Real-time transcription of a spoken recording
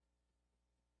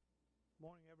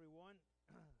Morning, everyone.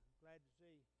 Glad to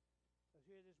see us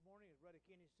here this morning. As Brother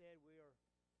Kenny said, we are a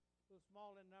little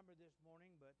small in number this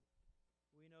morning, but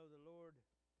we know the Lord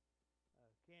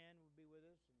will be with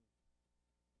us,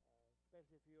 and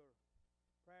especially if your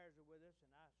prayers are with us,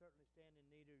 and I certainly stand in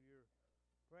need of your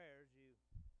prayers.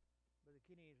 Brother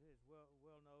Kenny is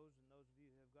well knows, and those of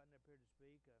you who have gotten up here to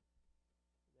speak, that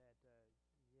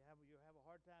you have a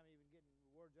hard time even getting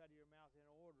words out of your mouth in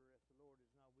order if the Lord is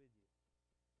not with you.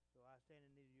 So I stand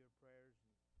in need of your prayers.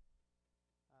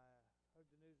 And I heard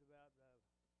the news about the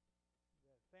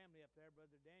family up there.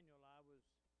 Brother Daniel, I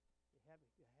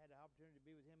had the opportunity to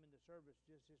be with him in the service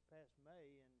just this past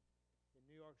May in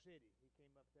New York City. He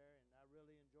came up there, and I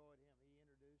really enjoyed him. He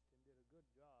introduced and did a good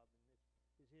job, and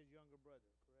this is his younger brother,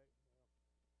 correct?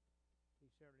 Well, he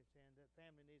certainly stands. That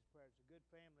family needs prayers. It's a good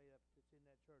family that's in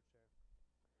that church there.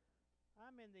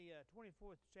 I'm in the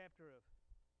 24th chapter of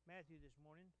Matthew this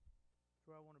morning. That's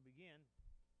where I want to begin.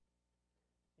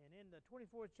 And in the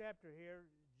 24th chapter here,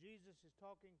 Jesus is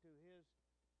talking to his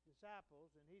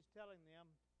disciples, and he's telling them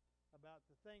about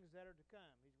the things that are to come.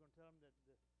 He's going to tell them that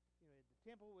the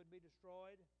temple would be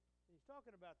destroyed. And he's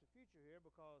talking about the future here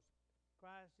because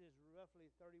Christ is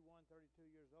roughly 31, 32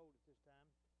 years old at this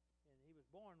time, and he was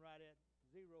born right at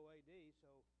 0 A.D., so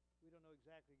we don't know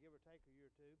exactly, give or take a year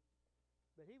or two.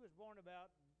 But he was born about,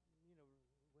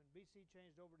 when B.C.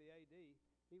 changed over to A.D.,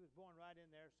 he was born right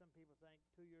in there. Some people think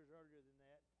 2 years earlier than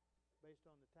that, based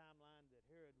on the timeline that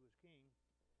Herod was king.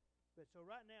 But so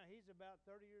right now, he's about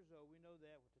 30 years old. We know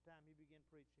that with the time he began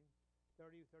preaching,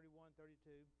 30, 31,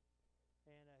 32.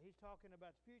 And he's talking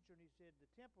about the future, and he said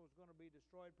the temple is going to be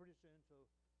destroyed pretty soon, so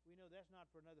we know that's not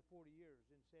for another 40 years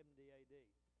in 70 A.D.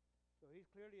 So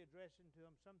he's clearly addressing to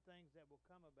them some things that will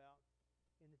come about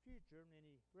in the future, and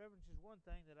he references one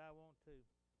thing that I want to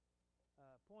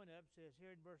point up. Says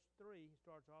here in verse 3, he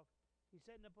starts off, he's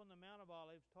sitting up on the Mount of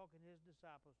Olives talking to his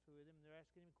disciples to them, and they're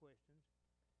asking him questions.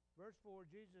 Verse 4,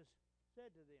 Jesus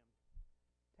said to them,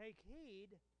 "Take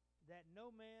heed that no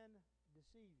man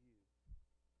deceive you.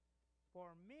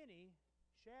 For many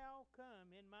shall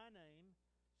come in my name,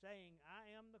 saying, I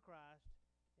am the Christ,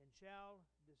 and shall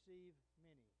deceive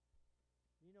many."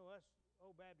 You know, us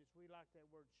old Baptists, we like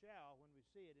that word shall when we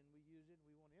see it, and we use it,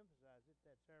 and we want to emphasize it.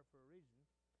 That's there for a reason.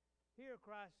 Here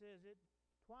Christ says it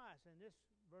twice in this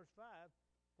verse 5,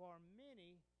 "For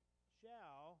many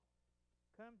shall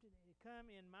come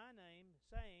in my name,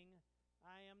 saying,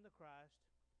 I am the Christ,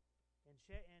 and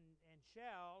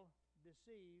shall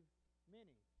deceive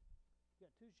many." You've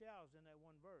got two shalls in that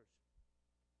one verse.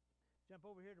 Jump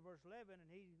over here to verse 11, and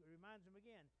he reminds them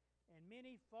again, "And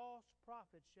many false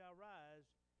prophets shall rise,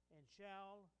 and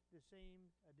shall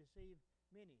deceive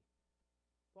many."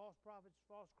 False prophets,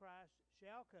 false Christ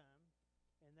shall come,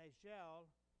 and they shall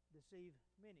deceive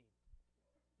many.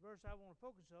 The verse I want to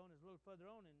focus on is a little further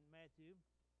on in Matthew,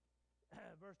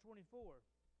 verse 24.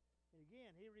 And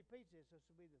again, he repeats this. This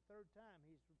will be the third time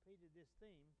he's repeated this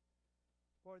theme.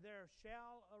 "For there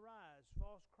shall arise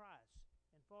false Christs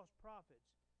and false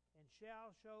prophets, and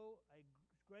shall show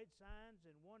great signs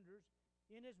and wonders,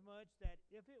 inasmuch that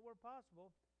if it were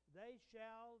possible, they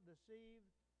shall deceive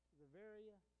the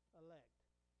very elect."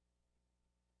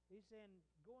 He's saying,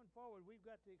 going forward, we've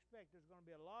got to expect there's going to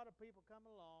be a lot of people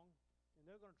coming along, and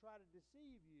they're going to try to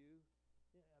deceive you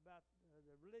about the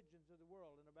religions of the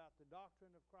world and about the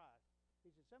doctrine of Christ. He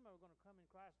said some of them are going to come in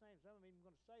Christ's name. Some of them even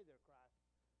going to say they're Christ,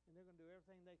 and they're going to do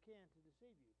everything they can to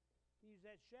deceive you. He used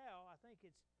that shall. I think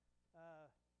it's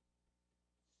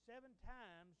 7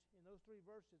 times in those 3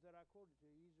 verses that I quoted to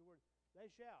you. He used the word they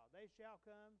shall. They shall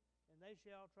come, and they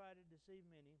shall try to deceive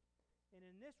many. And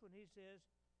in this one he says,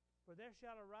 "For there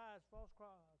shall arise false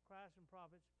Christs and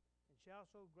prophets, and shall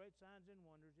show great signs and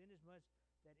wonders, inasmuch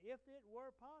that if it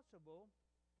were possible,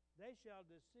 they shall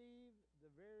deceive the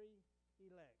very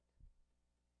elect."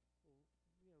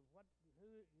 Well,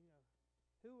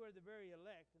 who are the very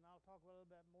elect? And I'll talk a little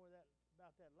bit more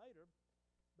about that later.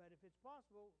 But if it's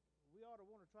possible, we ought to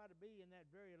want to try to be in that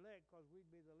very elect, because we'd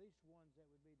be the least ones that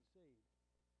would be deceived.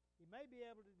 He may be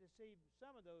able to deceive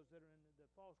some of those that are in the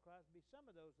false Christ, be some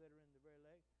of those that are in the very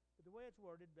elect. But the way it's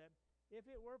worded, that if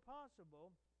it were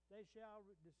possible, they shall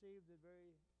deceive the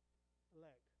very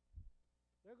elect.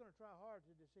 They're going to try hard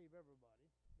to deceive everybody.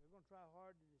 They're going to try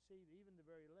hard to deceive even the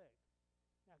very elect.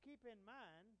 Now keep in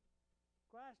mind,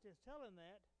 Christ is telling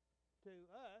that to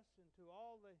us and to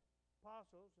all the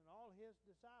apostles and all his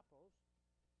disciples.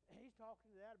 He's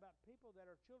talking to that about people that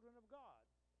are children of God,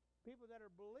 people that are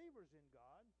believers in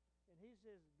God. And he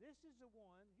says, this is the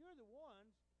one, you're the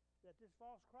ones that this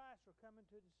false Christ are coming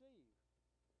to deceive.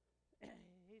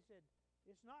 He said,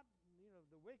 it's not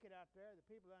the wicked out there, the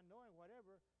people unknowing,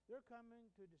 whatever, they're coming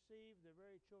to deceive the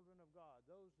very children of God,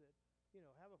 those that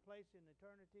have a place in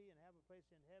eternity and have a place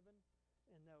in heaven,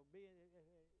 and they'll be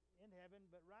in heaven.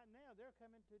 But right now, they're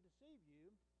coming to deceive you.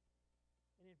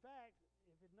 And in fact,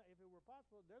 if it were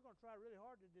possible, they're going to try really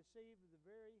hard to deceive the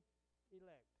very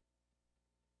elect.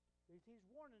 He's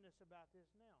warning us about this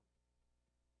now.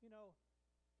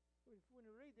 When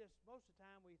we read this, most of the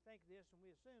time we think this and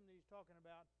we assume that he's talking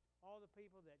about all the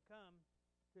people that come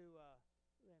to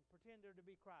and pretend they're to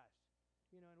be Christ.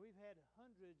 And we've had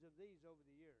hundreds of these over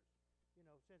the years.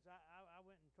 Since I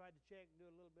went and tried to check and do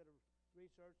a little bit of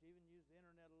research, even use the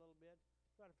internet a little bit,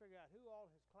 try to figure out who all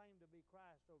has claimed to be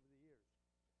Christ over the years.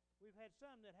 We've had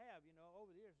some that have,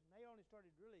 over the years, and they only started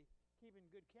really keeping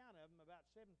good count of them about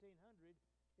 1,700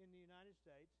 in the United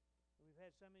States. And we've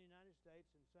had some in the United States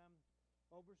and some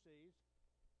overseas.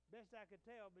 Best I could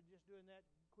tell, but just doing that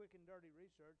quick and dirty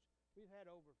research, we've had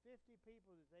over 50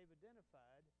 people that they've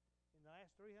identified in the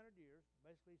last 300 years,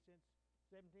 basically since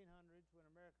 1700s when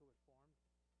America was formed.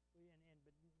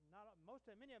 But not most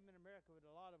of them, many of them in America, but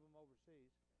a lot of them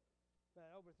overseas. But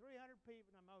over 300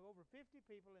 people, over 50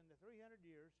 people in the 300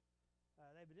 years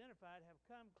they've identified have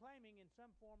come claiming in some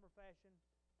form or fashion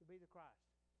to be the Christ.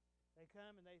 They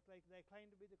come and they claim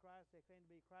to be the Christ. They claim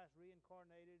to be Christ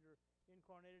reincarnated or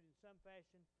incarnated in some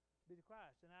fashion to be the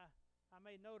Christ. And I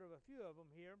made note of a few of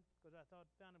them here because I found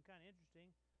them kind of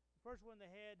interesting. The first one they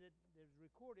had that was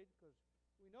recorded, because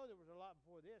we know there was a lot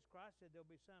before this. Christ said there'll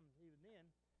be some even then.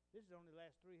 This is only the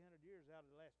last 300 years out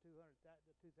of the last 2,000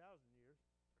 years.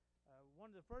 One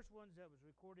of the first ones that was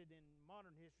recorded in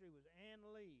modern history was Ann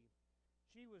Lee.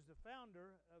 She was the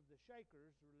founder of the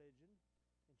Shakers religion,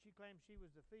 and she claimed she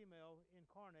was the female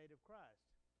incarnate of Christ.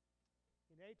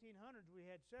 In the 1800s, we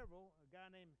had several. A guy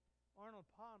named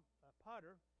Arnold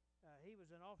Potter, he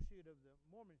was an offshoot of the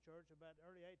Mormon Church about the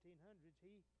early 1800s.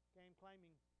 He came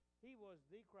claiming he was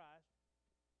the Christ.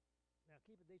 Now,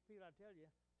 these people, I tell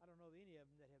you, I don't know any of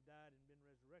them that have died and been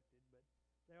resurrected, but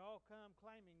they all come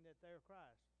claiming that they're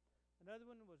Christ. Another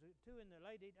one was two in the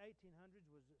late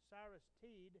 1800s was Cyrus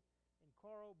Teed and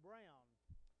Carl Brown.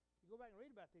 You go back and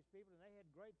read about these people, and they had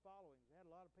great followings. They had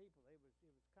a lot of people. It was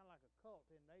kind of like a cult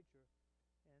in nature,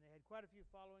 and they had quite a few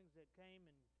followings that came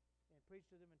and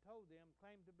preached to them and told them,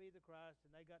 claimed to be the Christ,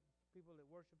 and they got people that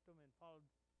worshipped them and followed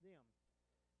them.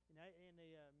 In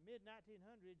the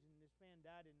mid-1900s, and this man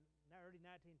died in the early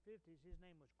 1950s, his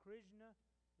name was Krishna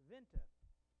Venta.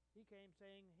 He came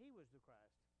saying he was the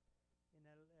Christ. In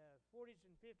the 40s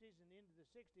and 50s and into the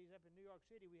 60s, up in New York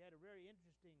City, we had a very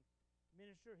interesting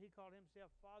minister. He called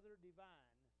himself Father Divine.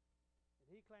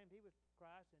 And he claimed he was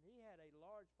Christ, and he had a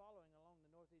large following along the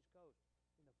Northeast coast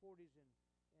in the 40s and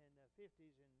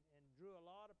 50s and drew a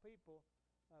lot of people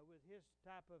with his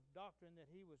type of doctrine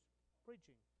that he was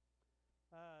preaching.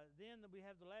 Then we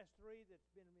have the last three that's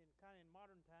been kind of in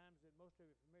modern times that most of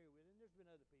you are familiar with, and there's been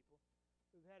other people.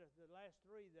 We've had the last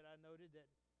three that I noted that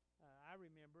I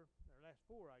remember, or last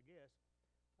four, I guess.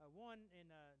 One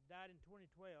died in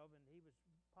 2012, and he was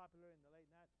popular in the late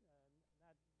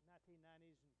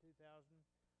 1990s and 2000.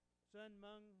 Sun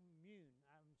Myung Moon,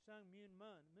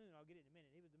 I'll get it in a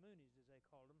minute. He was the Moonies, as they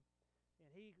called him.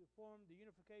 And he formed the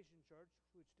Unification Church,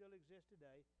 which still exists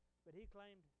today, but he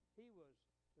claimed he was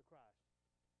the Christ.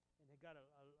 And he got a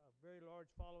very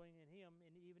large following in him,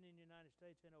 even in the United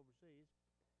States and overseas.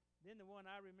 Then the one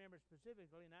I remember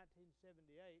specifically in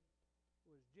 1978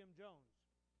 was Jim Jones.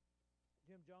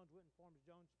 Jim Jones went and formed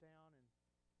Jonestown, and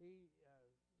he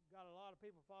got a lot of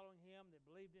people following him that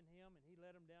believed in him, and he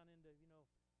led them down into,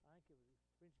 I think it was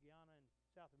French Guiana and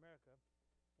South America.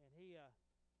 And he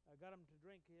got them to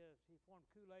drink he formed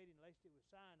Kool-Aid and laced it with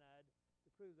cyanide to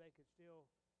prove they could still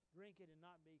drink it and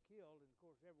not be killed. And, of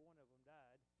course, every one of them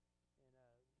died.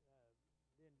 And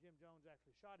then Jim Jones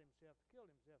actually shot himself, killed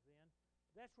himself then.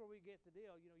 That's where we get the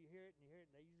deal. You hear it and they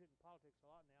use it in politics a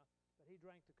lot now, but he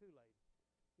drank the Kool-Aid.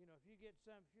 If you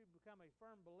become a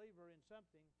firm believer in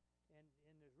something,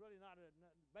 and there's really not a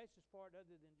basis for it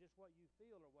other than just what you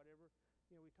feel or whatever,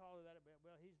 we tolerate that a bit.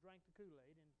 Well, he's drank the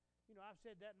Kool-Aid, and I've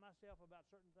said that myself about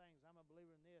certain things. I'm a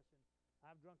believer in this, and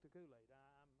I've drunk the Kool-Aid.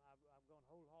 I've gone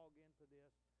whole hog in for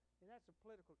this, and that's a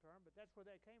political term, but that's where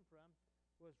that came from,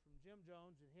 was from Jim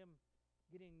Jones and him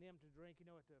getting them to drink.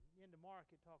 At the end of Mark,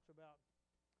 it talks about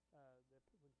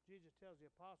when Jesus tells the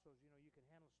apostles, you can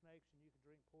handle snakes and you can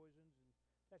drink poisons, and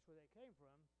that's where that came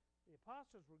from. The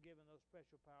apostles were given those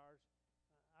special powers.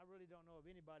 I really don't know of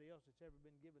anybody else that's ever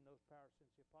been given those powers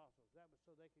since the apostles. That was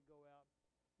so they could go out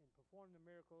and perform the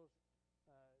miracles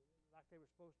like they were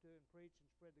supposed to, and preach and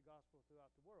spread the gospel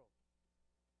throughout the world.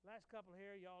 Last couple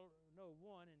here, y'all know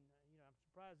one, and I'm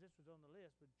surprised this was on the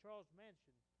list, but Charles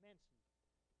Manson,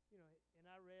 and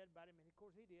I read about him, and of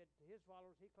course he did. To his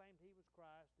followers, he claimed he was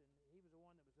Christ, and he was the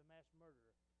one that was a mass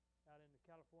murderer out in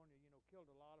California. Killed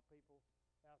a lot of people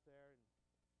out there,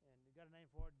 and he got a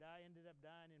name for it. Ended up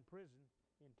dying in prison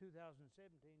in 2017,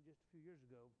 just a few years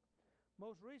ago.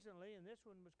 Most recently, and this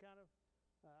one was kind of,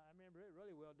 I remember it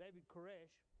really well. David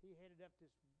Koresh, he headed up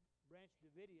this Branch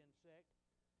Davidian sect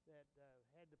that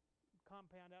had the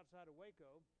compound outside of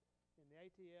Waco, and the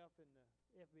ATF and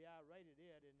the FBI raided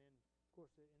it, and then of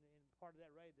course, in part of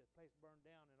that raid, the place burned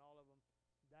down, and all of them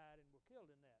died and were killed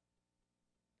in that.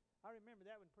 I remember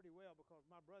that one pretty well because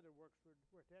my brother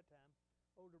at that time,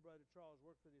 older brother Charles,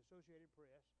 worked for the Associated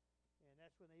Press, and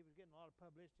that's when he was getting a lot of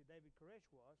publicity, David Koresh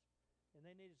was, and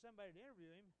they needed somebody to interview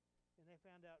him, and they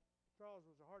found out Charles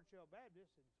was a hard-shell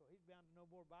Baptist, and so he's bound to know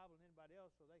more Bible than anybody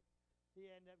else, so he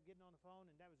ended up getting on the phone,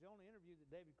 and that was the only interview that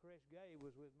David Koresh gave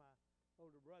was with my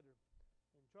older brother.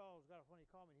 And Charles got off when he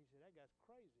called me, and he said, that guy's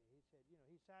crazy. He said,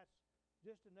 he cites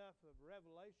just enough of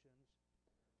revelations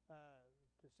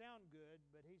to sound good,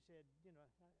 but he said,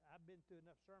 I've been through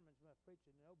enough sermons, enough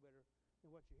preaching to know better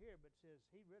than what you hear, but says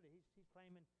he's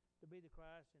claiming to be the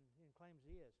Christ and claims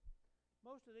he is.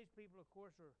 Most of these people, of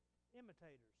course, are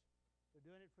imitators. They're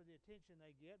doing it for the attention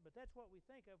they get, but that's what we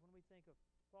think of when we think of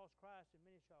false Christ, and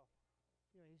many shall,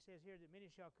 he says here that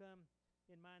many shall come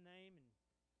in my name and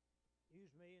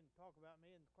use me and talk about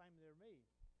me and claim they're me.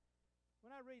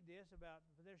 When I read this about,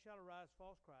 for there shall arise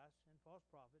false Christs and false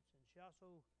prophets, and shall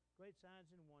show great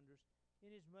signs and wonders,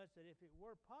 inasmuch that if it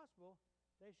were possible,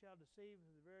 they shall deceive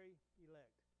the very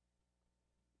elect.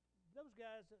 Those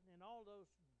guys and all those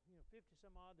 50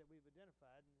 some odd that we've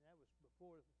identified, and that was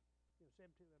before 17,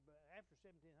 but after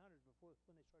 1700s, before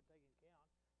when they started taking count,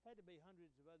 had to be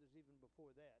hundreds of others even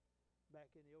before that, back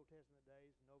in the Old Testament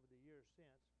days and over the years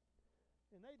since.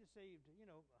 And they deceived, 100,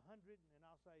 and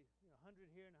I'll say, 100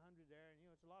 here and 100 there, and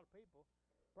it's a lot of people.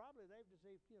 Probably they've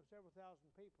deceived, several thousand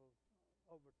people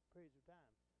over periods of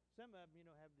time. Some of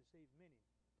them, have deceived many.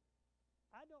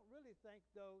 I don't really think,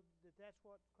 though, that that's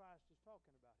what Christ is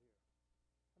talking about here.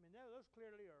 I mean, those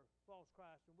clearly are false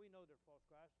Christs, and we know they're false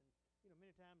Christs. And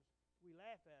many times we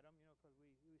laugh at them, because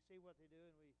we see what they do,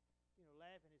 and we,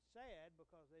 laugh, and it's sad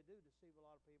because they do deceive a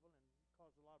lot of people and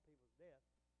cause a lot of people's death.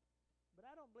 But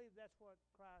I don't believe that's what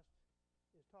Christ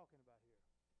is talking about here.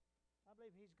 I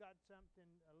believe he's got something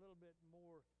a little bit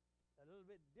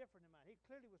different in mind. He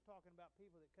clearly was talking about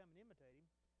people that come and imitate him,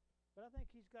 but I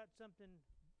think he's got something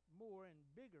more and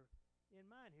bigger in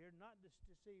mind here. Not just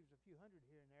deceives a few hundred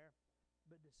here and there,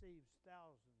 but deceives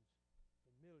thousands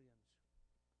and millions.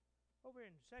 Over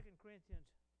in 2 Corinthians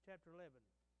chapter 11,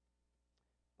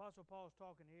 Apostle Paul's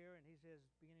talking here, and he says,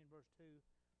 beginning in verse 2,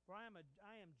 for I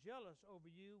am jealous over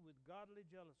you with godly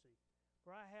jealousy, for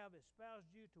I have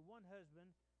espoused you to one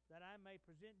husband, that I may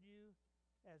present you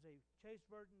as a chaste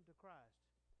virgin to Christ.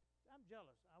 I'm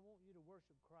jealous. I want you to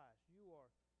worship Christ.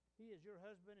 He is your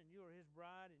husband, and you are his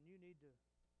bride, and you need to.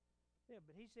 Yeah,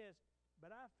 but he says, but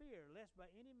I fear lest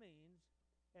by any means,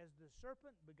 as the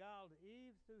serpent beguiled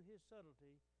Eve through his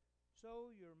subtlety, so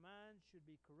your minds should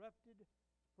be corrupted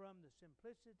from the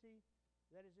simplicity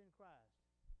that is in Christ.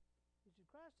 He said,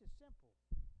 Christ is simple.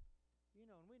 And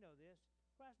we know this.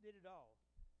 Christ did it all.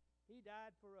 He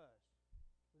died for us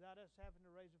without us having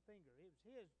to raise a finger. It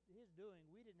was his doing.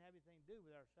 We didn't have anything to do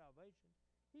with our salvation.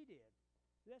 He did.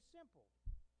 That's simple.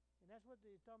 And that's what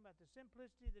he's talking about, the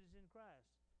simplicity that is in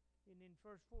Christ. And in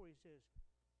verse 4 he says,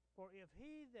 for if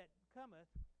he that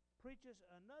cometh preacheth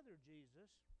another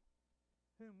Jesus,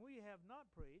 whom we have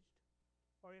not preached,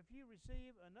 or if ye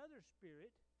receive another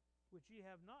spirit, which ye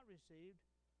have not received,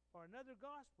 or another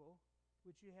gospel,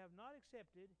 which you have not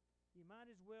accepted, you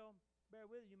might as well bear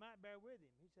with him. You might bear with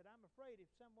him. He said, I'm afraid if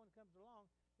someone comes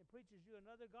along and preaches you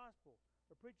another gospel,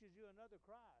 or preaches you another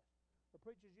Christ, or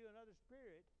preaches you another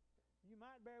spirit, you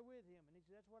might bear with him. And he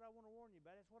said, that's what I want to warn you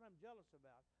about. That's what I'm jealous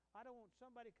about. I don't want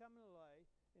somebody coming along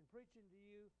and preaching to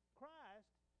you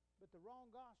Christ, but the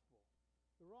wrong gospel,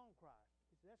 the wrong Christ.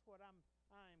 He said, that's what I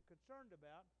am concerned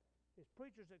about, is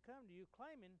preachers that come to you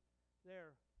claiming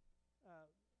they're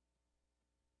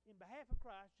in behalf of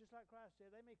Christ, just like Christ said.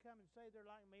 They may come and say they're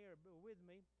like me or with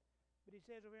me, but he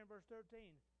says over here in verse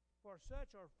 13, for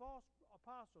such are false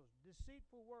apostles,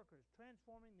 deceitful workers,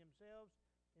 transforming themselves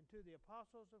into the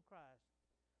apostles of Christ.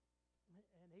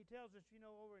 And he tells us,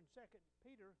 over in 2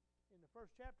 Peter, in the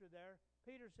first chapter there,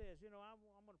 Peter says,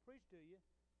 I'm going to preach to you,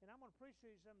 and I'm going to preach to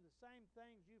you some of the same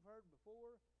things you've heard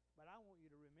before, but I want you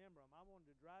to remember them. I wanted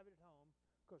to drive it home,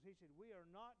 because he said, we are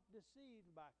not deceived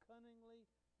by cunningly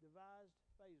devised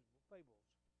fables.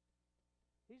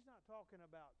 He's not talking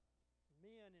about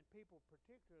men and people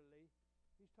particularly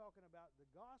He's talking about the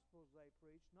gospels they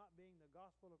preach not being the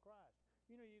gospel of Christ.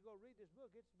 You know, you go read this book,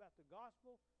 it's about the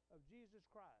gospel of Jesus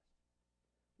Christ.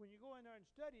 When you go in there and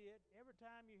study it, every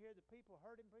time you hear the people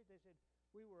heard him preach, they said,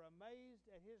 we were amazed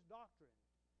at his doctrine.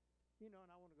 You know, and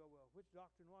I want to go, well, which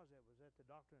doctrine was that? Was that the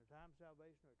doctrine of time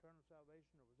salvation or eternal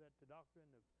salvation, or was that the doctrine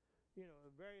of,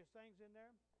 of various things in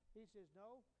there? He says,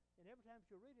 no. And every time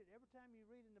you read it, every time you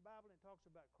read in the Bible and it talks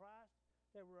about Christ,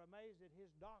 they were amazed at his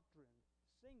doctrine,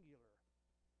 singular.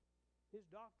 His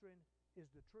doctrine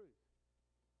is the truth,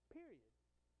 period.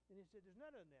 And he said, there's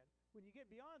none of that. When you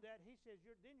get beyond that, he says,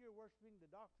 then you're worshiping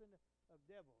the doctrine of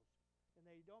devils. And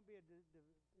they don't be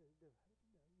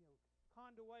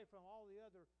conned away from all the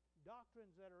other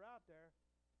doctrines that are out there.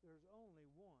 There's only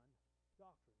one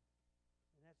doctrine,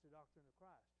 and that's the doctrine of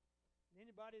Christ. And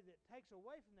anybody that takes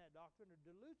away from that doctrine or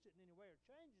dilutes it in any way or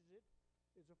changes it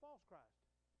is a false Christ.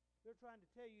 They're trying to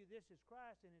tell you this is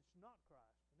Christ, and it's not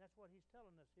Christ. And that's what he's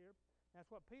telling us here. That's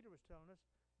what Peter was telling us.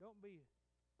 Don't be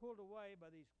pulled away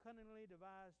by these cunningly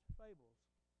devised fables.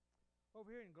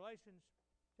 Over here in Galatians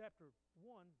chapter 1,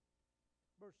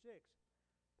 verse 6,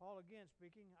 Paul again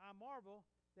speaking, I marvel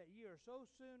that ye are so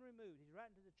soon removed. He's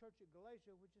writing to the church at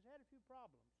Galatia, which has had a few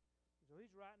problems. So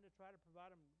he's writing to try to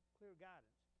provide them clear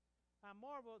guidance. I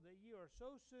marvel that ye are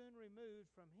so soon removed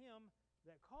from him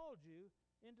that called you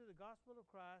into the gospel of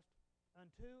Christ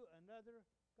unto another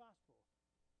gospel.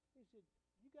 He said,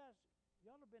 you guys,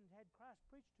 y'all have had Christ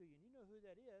preached to you, and you know who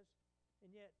that is,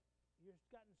 and yet you're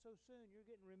gotten so soon, you're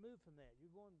getting removed from that.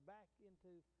 You're going back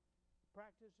into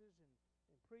practices and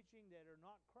preaching that are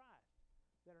not Christ,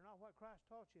 that are not what Christ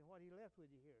taught you and what he left with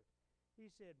you here.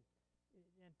 He said,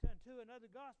 and to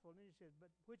another gospel, and then he says, but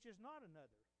which is not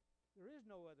another. There is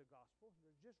no other gospel.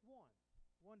 There's just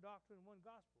one doctrine, one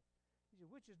gospel. He said,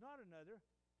 which is not another,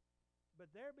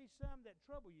 but there be some that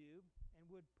trouble you and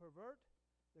would pervert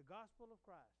the gospel of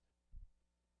Christ.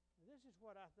 Now, this is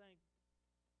what I think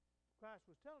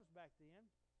Christ was telling us back then.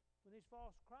 When these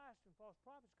false Christs and false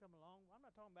prophets come along, I'm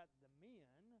not talking about the men.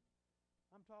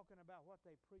 I'm talking about what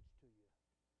they preach to you.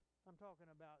 I'm talking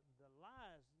about the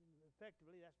lies,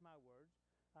 effectively, that's my words.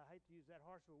 I hate to use that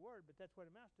harsh of a word, but that's what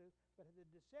it amounts to. But the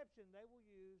deception they will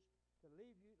use to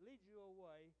lead you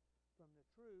away from the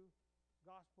true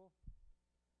gospel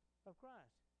of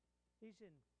Christ. He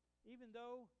said, even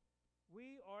though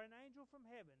we or an angel from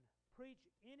heaven preach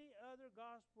any other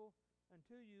gospel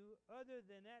unto you other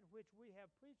than that which we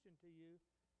have preached unto you,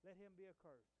 let him be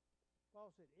accursed.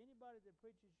 Paul said, anybody that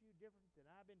preaches you different than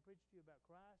I've been preaching to you about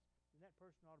Christ, then that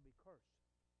person ought to be cursed.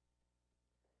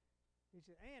 He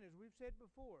said, and as we've said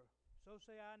before, so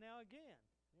say I now again.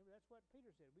 Remember, that's what Peter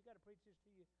said. We've got to preach this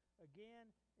to you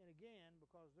again and again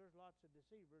because there's lots of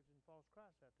deceivers and false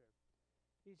Christs out there.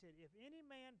 He said, if any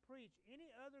man preach any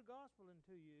other gospel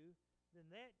unto you than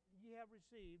that ye have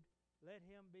received, let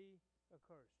him be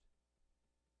accursed.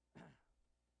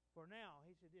 For now,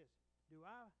 he said this, do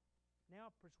I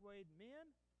now persuade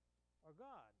men or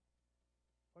God?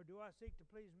 Or do I seek to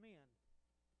please men?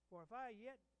 For if I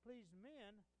yet pleased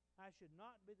men, I should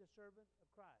not be the servant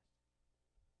of Christ.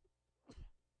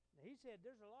 Now, he said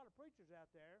there's a lot of preachers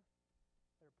out there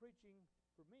that are preaching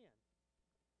for men.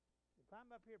 If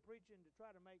I'm up here preaching to try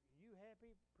to make you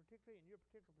happy, particularly in your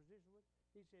particular position,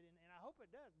 he said, and I hope it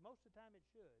does. Most of the time it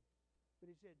should. But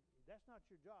he said, that's not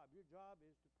your job. Your job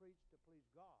is to preach to please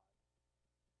God.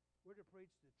 We're to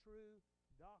preach the true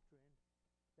doctrine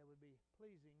that would be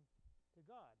pleasing to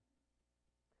God.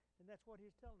 And that's what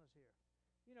he's telling us here.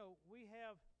 You know, we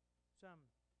have some,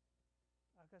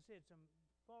 like I said, when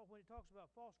he talks about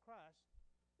false Christ,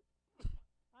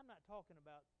 I'm not talking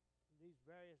about these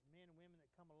various men and women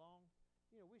that come along.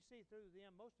 You know, we see through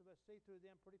them, most of us see through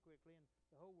them pretty quickly, and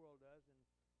the whole world does. And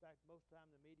in fact, most of the time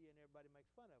the media and everybody makes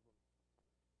fun of them.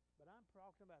 But I'm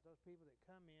talking about those people that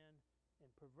come in and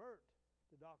pervert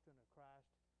the doctrine of Christ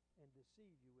and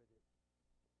deceive you with it.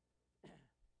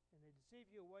 And they deceive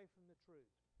you away from the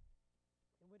truth.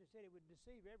 And when it said it would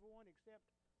deceive everyone except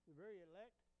the very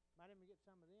elect, might even get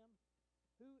some of them.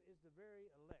 Who is the very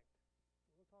elect?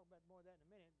 We'll talk about more of that in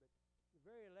a minute, but the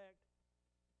very elect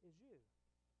is you.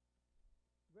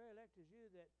 The very elect is you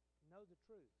that know the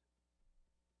truth.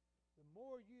 The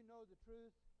more you know the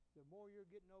truth, the more you're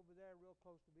getting over there real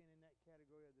close to being in that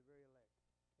category of the very elect.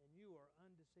 And you are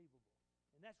undeceivable.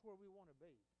 And that's where we want to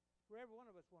be. Where every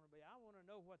one of us want to be. I want to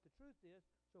know what the truth is,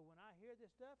 so when I hear this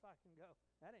stuff, I can go,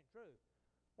 that ain't true.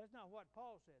 That's not what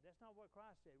Paul said. That's not what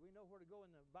Christ said. We know where to go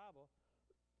in the Bible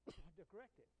to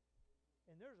correct it.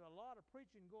 And there's a lot of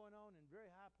preaching going on in very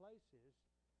high places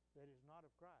that is not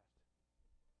of Christ.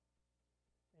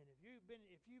 And if you've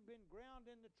been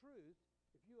grounded in the truth,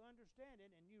 if you understand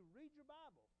it and you read your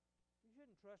Bible, you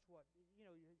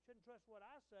shouldn't trust what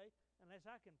I say unless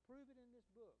I can prove it in this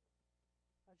book.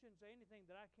 I shouldn't say anything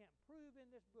that I can't prove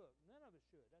in this book. None of us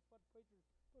should. That's what preachers,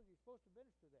 you're supposed to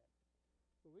minister that.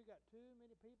 But we got too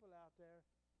many people out there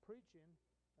preaching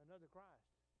another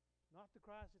Christ. Not the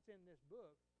Christ that's in this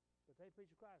book, but they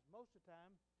preach a Christ. Most of the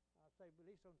time, I'll say, at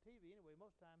least on TV anyway,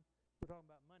 most of the time we're talking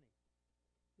about money.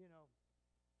 You know,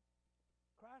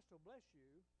 Christ will bless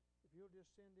you if you'll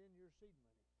just send in your seed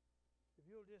money. If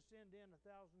you'll just send in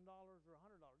 $1,000 or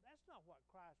 $100. That's not what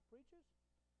Christ preaches.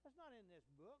 That's not in this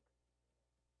book.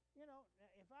 You know,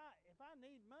 if I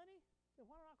need money, then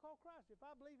why don't I call Christ? If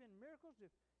I believe in miracles,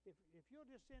 if you'll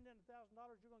just send in $1,000,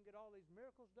 you're going to get all these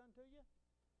miracles done to you.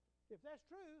 If that's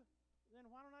true, then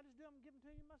why don't I just do them and give them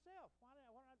to you myself? Why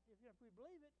not, if we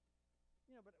believe it,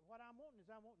 you know, but what I'm wanting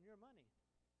is I'm wanting your money.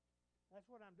 That's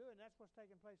what I'm doing. That's what's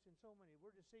taking place in so many.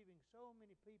 We're deceiving so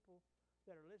many people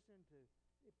that are listening to,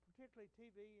 particularly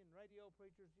TV and radio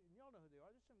preachers. And y'all know who they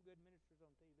are. There's some good ministers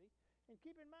on TV. And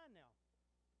keep in mind now,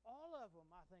 all of them,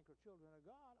 I think, are children of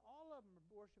God. All of them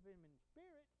worship Him in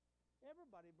spirit.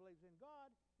 Everybody believes in God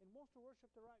and wants to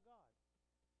worship the right God.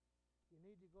 You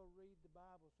need to go read the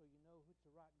Bible so you know which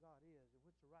the right God is and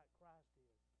which the right Christ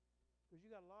is. Because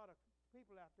you got a lot of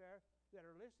people out there that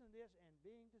are listening to this and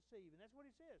being deceived. And that's what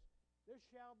He says. There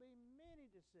shall be many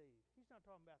deceived. He's not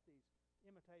talking about these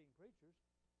imitating preachers.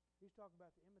 He's talking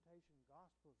about the imitation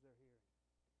gospels they're hearing.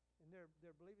 And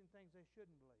they're believing things they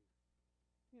shouldn't believe.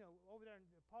 You know, over there,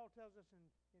 Paul tells us in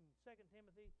 2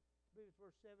 Timothy, I believe it's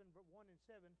verse 7, 1 and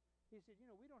 7, he said, you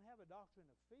know, we don't have a doctrine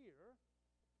of fear.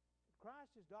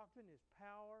 Christ's doctrine is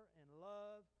power and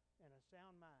love and a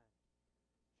sound mind.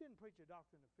 Shouldn't preach a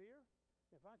doctrine of fear.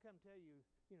 If I come tell you,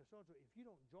 you know, so-and-so, if you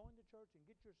don't join the church and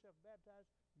get yourself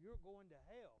baptized, you're going to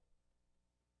hell.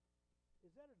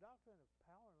 Is that a doctrine of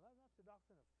power and love? That's a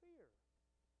doctrine of fear.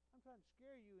 I'm trying to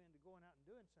scare you into going out and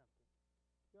doing something.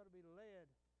 You ought to be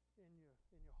led in your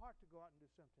heart to go out and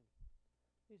do something.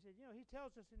 He said, you know, he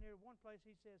tells us in here one place,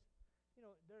 he says, you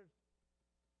know,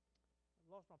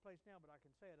 I've lost my place now, but I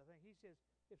can say it, I think. He says,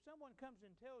 if someone comes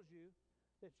and tells you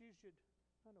that you should,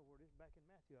 I know where it is, back in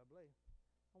Matthew, I believe.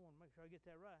 I want to make sure I get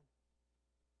that right.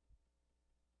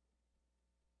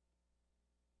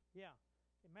 Yeah,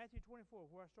 in Matthew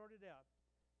 24, where I started out,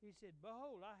 he said,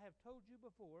 behold, I have told you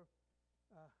before,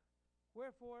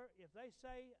 wherefore, if they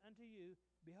say unto you,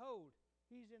 behold,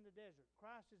 He's in the desert,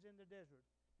 Christ is in the desert,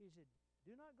 he said,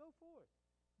 do not go forth.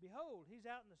 Behold, He's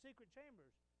out in the secret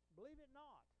chambers. Believe it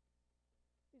not.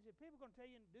 He said, people are going to tell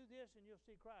you, do this and you'll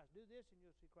see Christ. Do this and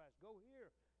you'll see Christ. Go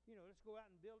here. You know, let's go out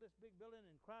and build this big building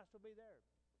and Christ will be there.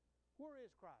 Where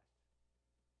is Christ?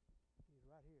 He's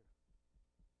right here.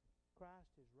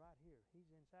 Christ is right here. He's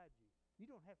inside you. You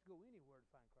don't have to go anywhere to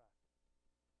find Christ.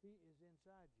 He is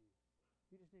inside you.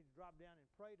 You just need to drop down and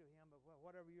pray to Him of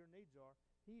whatever your needs are.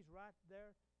 He's right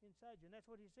there inside you. And that's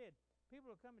what He said.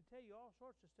 People will come and tell you all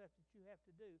sorts of stuff that you have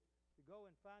to do to go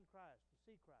and find Christ, to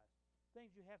see Christ.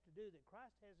 Things you have to do that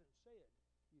Christ hasn't said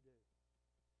you do.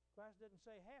 Christ doesn't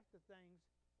say half the things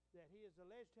that He is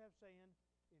alleged to have saying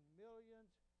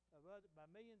by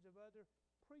millions of other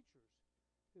preachers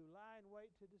who lie in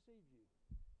wait to deceive you.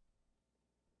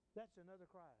 That's another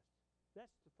Christ.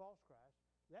 That's the false Christ.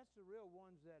 That's the real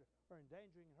ones that are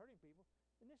endangering and hurting people.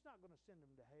 And it's not going to send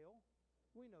them to hell.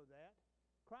 We know that.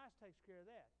 Christ takes care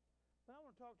of that. But I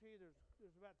want to talk to you,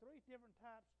 there's about 3 different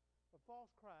types of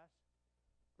false Christs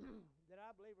that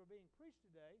I believe are being preached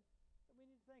today that we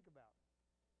need to think about.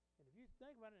 And if you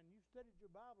think about it and you've studied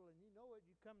your Bible and you know it,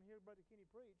 you come and hear Brother Kenny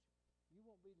preach, you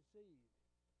won't be deceived.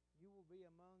 You will be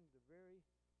among the very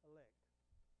elect.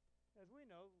 As we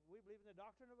know, we believe in the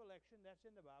doctrine of election. That's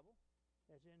in the Bible.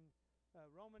 That's in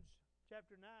Romans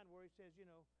chapter 9, where he says, you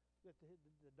know, that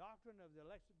the doctrine of the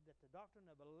election, that the doctrine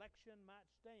of election might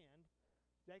stand.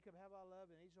 Jacob have I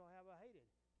loved and Esau have I hated.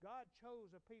 God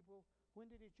chose a people. When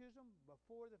did He choose them?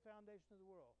 Before the foundation of the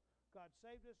world. God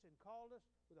saved us and called us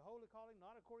with a holy calling,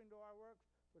 not according to our works,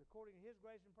 but according to His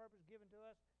grace and purpose given to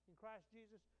us in Christ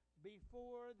Jesus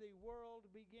before the world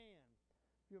began.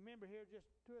 If you remember here just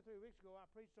 2 or 3 weeks ago, I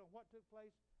preached on what took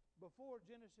place before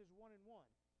Genesis 1 and 1.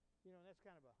 You know, that's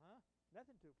kind of a,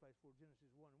 Nothing took place before Genesis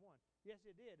 1 and 1. Yes,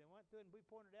 it did. And went through and we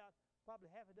pointed out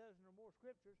probably half a dozen or more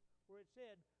scriptures where it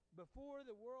said, before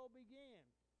the world began,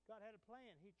 God had a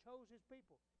plan. He chose His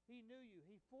people. He knew you.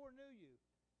 He foreknew you.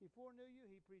 He foreknew you.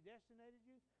 He predestinated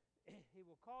you. He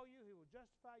will call you. He will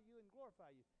justify you and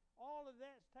glorify you. All of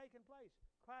that's taken place.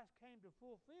 Christ came to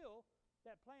fulfill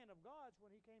that plan of God's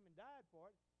when He came and died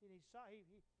for it. And He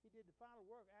did the final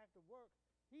act of work.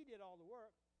 He did all the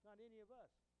work, not any of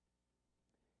us.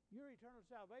 Your eternal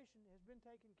salvation has been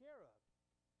taken care of.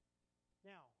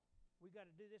 Now, we got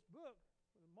to do this book.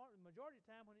 The majority of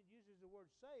the time when it uses the word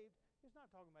saved, it's not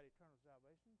talking about eternal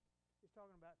salvation. It's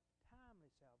talking about timely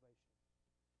salvation.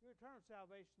 Your eternal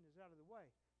salvation is out of the way.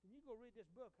 And you go read this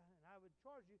book, and I would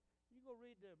charge you, you go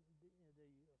read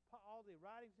all the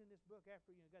writings in this book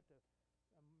after you got the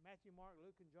Matthew, Mark,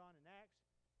 Luke, and John, and Acts,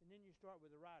 and then you start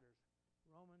with the writers,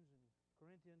 Romans and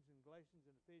Corinthians and Galatians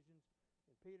and Ephesians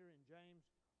and Peter and James.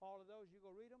 All of those, you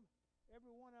go read them.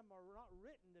 Every one of them are not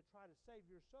written to try to save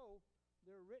your soul.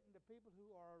 They're written to people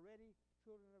who are already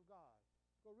children of God.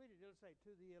 Go read it. It'll say,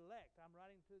 to the elect. I'm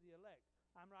writing to the elect.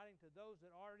 I'm writing to those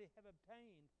that already have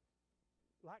obtained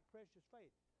like precious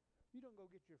faith. You don't go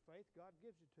get your faith. God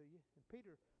gives it to you. And 2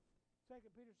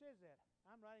 Peter says that.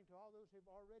 I'm writing to all those who have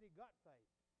already got faith.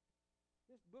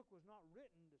 This book was not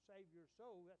written to save your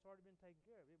soul. That's already been taken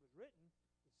care of. It was written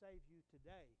to save you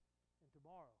today and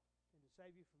tomorrow, and to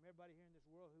save you from everybody here in this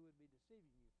world who would be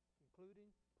deceiving you,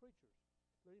 including preachers,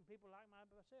 including people like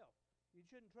myself. You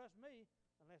shouldn't trust me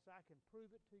unless I can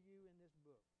prove it to you in this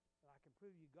book. And I can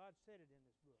prove you God said it in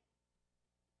this book.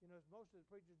 You know, most of the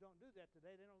preachers don't do that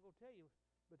today. They don't go tell you,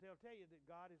 but they'll tell you that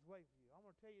God is waiting for you. I'm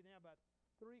going to tell you now about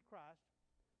 3 Christs.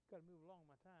 Got to move along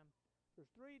my time.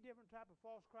 There's 3 different types of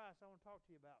false Christs I want to talk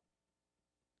to you about.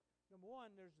 Number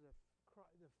 1, there's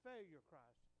the failure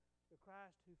Christ, the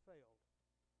Christ who failed.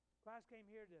 Christ came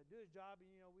here to do his job, and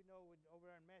you know, we know over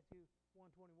there in Matthew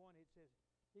 1:21 it says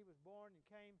he was born and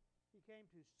he came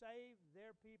to save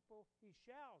their people. He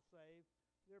shall save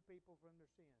their people from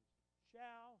their sins.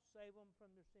 Shall save them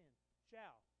from their sins.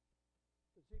 Shall.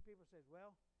 But see, people says,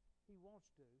 well, he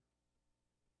wants to.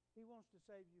 He wants to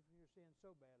save you from your sins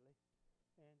so badly,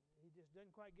 and he just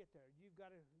doesn't quite get there. You've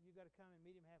got to come and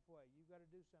meet him halfway. You've got to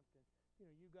do something. You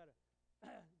know, you've got to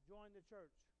join the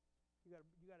church. You got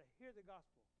to hear the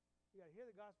gospel. You got to hear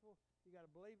the gospel. You got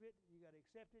to believe it. You got to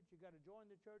accept it. You got to join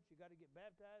the church. You got to get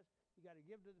baptized. You got to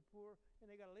give to the poor,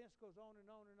 and they got a list goes on and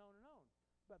on and on and on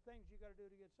about things you got to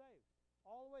do to get saved.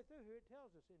 All the way through here, it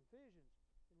tells us in Ephesians,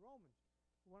 in Romans,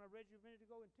 when I read you a minute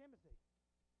ago in Timothy,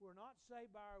 we're not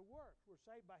saved by our works. We're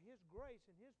saved by his grace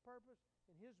and his purpose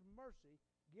and his mercy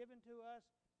given to us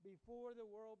before the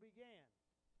world began.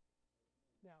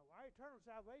 Now, our eternal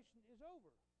salvation is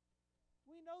over.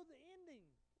 We know the ending.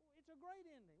 It's a great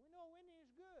ending. We know ending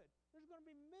is good. There's going to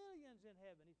be millions in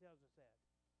heaven, he tells us that.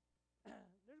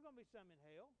 There's going to be some in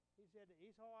hell. He said to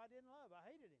Esau, I didn't love. I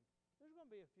hated him. There's going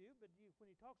to be a few, but when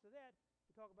he talks to that,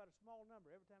 he talks about a small number.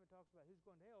 Every time he talks about who's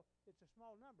going to hell, it's a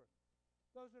small number.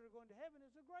 Those that are going to heaven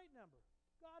is a great number.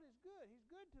 God is good. He's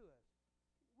good to us.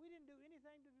 We didn't do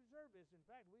anything to deserve this. In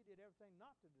fact, we did everything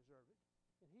not to deserve it.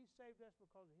 And he saved us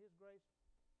because of his grace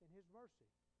and his mercy.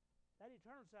 That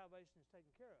eternal salvation is taken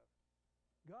care of.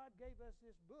 God gave us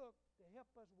this book to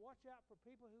help us watch out for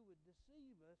people who would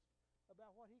deceive us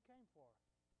about what he came for.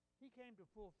 He came to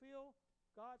fulfill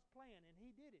God's plan, and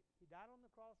he did it. He died on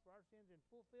the cross for our sins and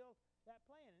fulfilled that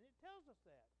plan, and it tells us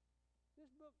that.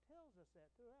 This book tells us that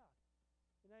throughout.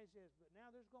 And then he says, but now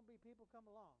there's going to be people come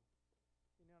along.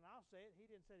 You know, and I'll say it. He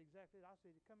didn't say it exactly. I'll say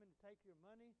they come in to take your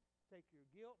money, take your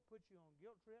guilt, put you on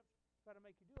guilt trips, try to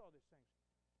make you do all these things.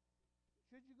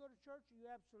 Should you go to church? You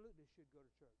absolutely should go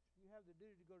to church. You have the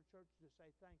duty to go to church to say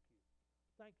thank you.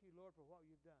 Thank you, Lord, for what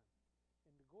you've done.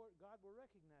 And God will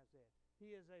recognize that.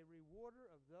 He is a rewarder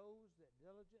of those that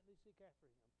diligently seek after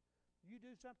him. You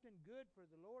do something good for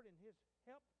the Lord and his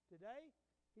help today,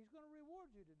 he's going to reward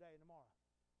you today and tomorrow.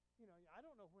 You know, I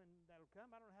don't know when that'll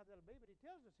come. I don't know how that'll be, but he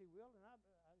tells us he will, and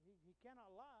he cannot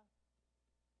lie.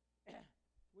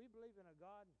 We believe in a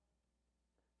God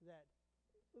that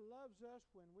loves us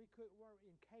when we're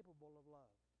incapable of love.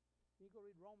 You go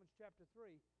read Romans chapter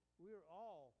 3. We're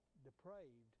all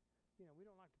depraved. You know, we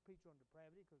don't like to preach on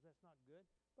depravity because that's not good,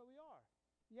 but we are.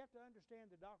 You have to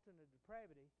understand the doctrine of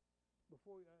depravity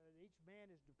before each man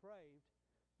is depraved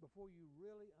before you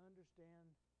really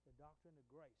understand the doctrine of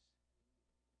grace.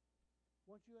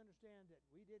 Once you understand that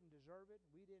we didn't deserve it,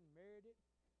 we didn't merit it,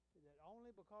 that only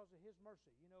because of his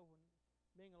mercy. You know, when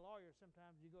being a lawyer,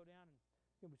 sometimes you go down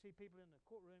and we see people in the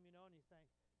courtroom, you know, and you think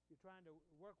you're trying to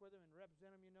work with them and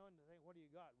represent them, you know, and they think, what do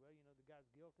you got? Well, you know, the guy's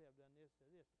guilty. I've done this or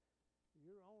this.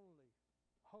 Your only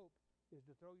hope is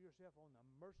to throw yourself on the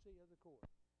mercy of the court.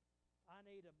 I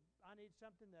need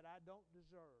something that I don't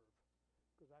deserve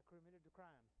because I committed the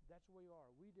crime. That's who we are.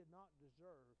 We did not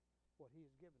deserve what he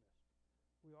has given us.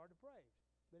 We are depraved.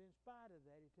 But in spite of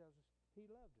that, he tells us he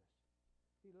loved us.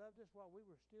 He loved us while we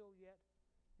were still yet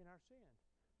in our sin.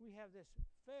 We have this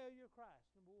failure Christ,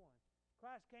 number 1.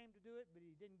 Christ came to do it, but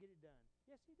he didn't get it done.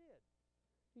 Yes, he did.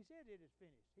 He said it is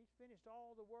finished. He's finished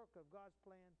all the work of God's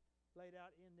plan laid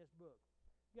out in this book.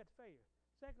 You got the failure.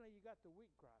 Secondly, you got the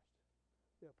weak Christ.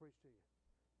 they'll preach to you.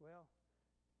 Well,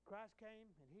 Christ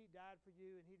came and He died for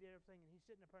you and He did everything, and He's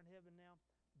sitting up in heaven now,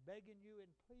 begging you and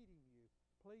pleading you,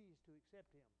 please, to accept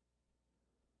Him.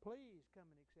 Please come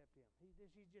and accept Him.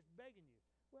 He's just begging you.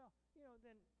 Well,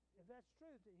 then if that's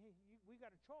true, we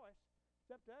got a choice.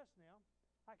 It's up to us now.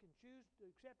 I can choose to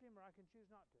accept Him or I can choose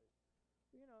not to.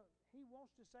 He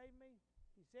wants to save me.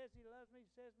 He says He loves me.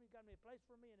 He says He's got me a place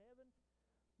for me in heaven.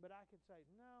 But I can say,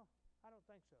 no, I don't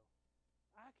think so.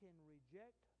 I can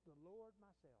reject the Lord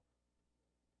myself.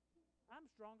 I'm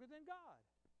stronger than God.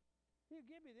 He'll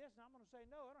give me this, and I'm going to say,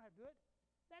 no, I don't have to do it.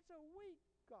 That's a weak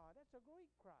God. That's a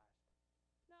weak Christ.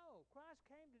 No, Christ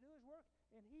came to do His work,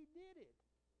 and He did it.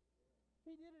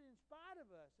 He did it in spite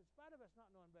of us not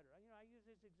knowing better. I used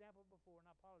this example before, and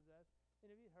I apologize.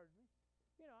 Any of you heard me?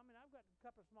 I've got a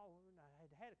couple of I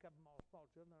had a couple of small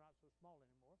children. They're not so small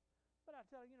anymore. But I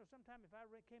tell you, sometime if I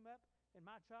came up and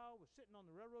my child was sitting on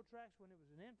the railroad tracks when it was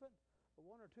an infant, a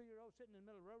 1 or 2 year old sitting in the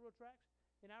middle of the railroad tracks,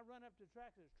 and I run up to the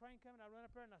tracks, there's a train coming, I run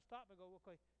up there and I stop and I go,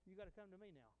 okay, you got to come to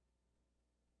me now.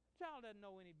 Child doesn't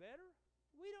know any better.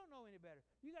 We don't know any better.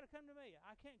 You got to come to me.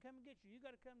 I can't come and get you. You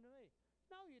got to come to me.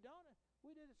 No, you don't.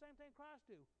 We do the same thing Christ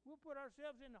do. We'll put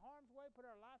ourselves in harm's way, put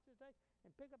our lives at stake,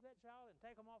 and pick up that child and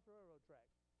take them off the railroad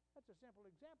tracks. That's a simple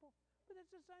example, but it's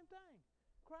the same thing.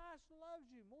 Christ loves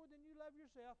you more than you love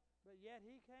yourself, but yet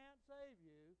He can't save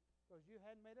you because you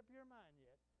hadn't made up your mind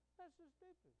yet. That's so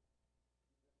stupid.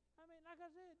 Like I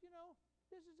said,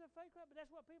 this is a fake Christ, but that's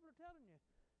what people are telling you.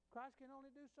 Christ can only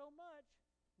do so much.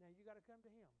 Now you got to come to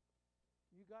Him.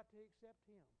 You got to accept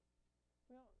Him.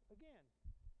 Well, again,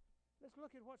 let's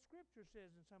look at what Scripture says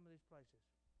in some of these places.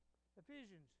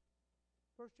 Ephesians,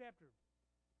 1st chapter,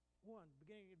 1,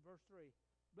 beginning in verse 3.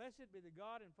 Blessed be the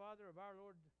God and Father of our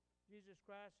Lord Jesus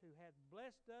Christ, who hath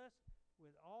blessed us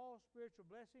with all spiritual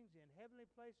blessings in heavenly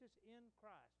places in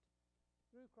Christ.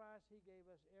 Through Christ, He gave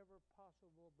us every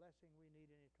possible blessing we need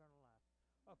in eternal life.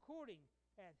 According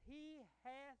as He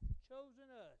hath chosen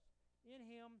us in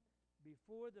Him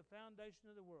before the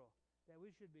foundation of the world, that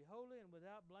we should be holy and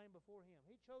without blame before Him.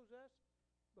 He chose us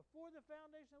before the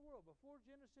foundation of the world, before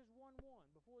Genesis 1:1,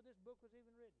 before this book was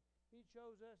even written. He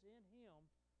chose us in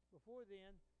Him before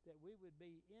then that we would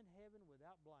be in heaven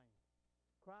without blame.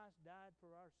 Christ died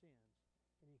for our sins,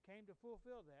 and He came to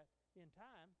fulfill that in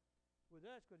time with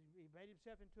us because He made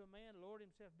Himself into a man, lowered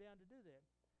Himself down to do that.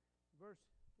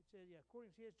 It says,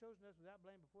 according as He has chosen us without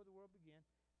blame before the world began,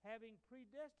 having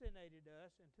predestinated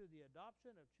us into the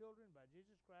adoption of children by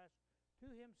Jesus Christ to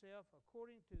Himself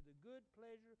according to the good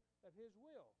pleasure of His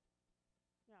will.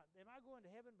 Now, am I going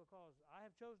to heaven because I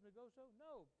have chosen to go so?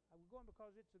 No. I'm going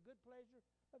because it's the good pleasure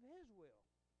of His will.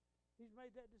 He's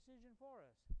made that decision for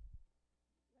us.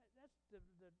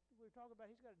 We're talking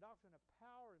about He's got a doctrine of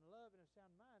power and love and a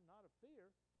sound mind, not of fear.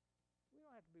 We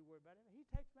don't have to be worried about Him. He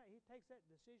takes that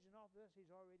decision off of us.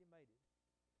 He's already made it.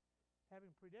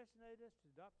 Having predestinated us to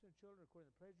the adoption of children according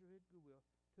to the pleasure of His goodwill,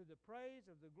 to the praise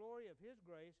of the glory of His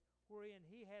grace, wherein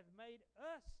He hath made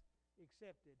us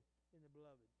accepted in the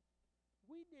beloved.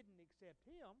 We didn't accept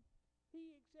Him.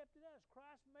 He accepted us.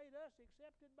 Christ made us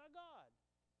accepted by God.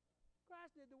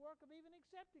 Christ did the work of even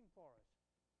accepting for us.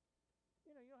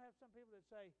 You'll have some people that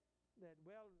say that,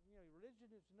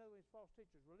 religion is, in other words, false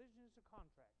teachers. Religion is a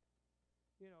contract.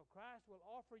 Christ will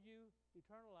offer you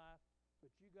eternal life,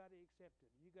 but you got to accept it.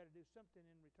 You got to do something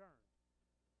in return.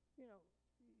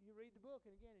 You read the book,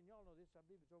 and again, and y'all know this, I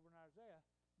believe it's over in Isaiah,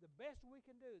 the best we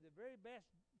can do, the very best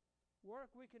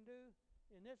work we can do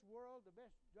in this world, the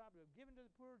best job of giving to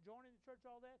the poor, joining the church,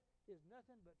 all that, is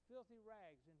nothing but filthy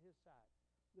rags in His sight.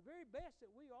 The very best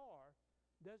that we are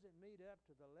doesn't meet up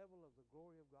to the level of the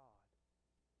glory of God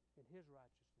and His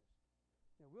righteousness.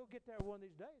 Now, we'll get there one of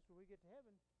these days when we get to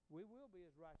heaven. We will be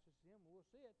as righteous as Him. We'll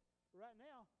see it. But right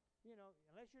now,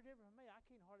 unless you're different from me, I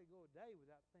can't hardly go a day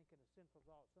without thinking a sinful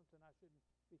thought, something I shouldn't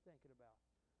be thinking about.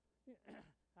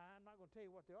 I'm not going to tell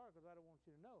you what they are because I don't want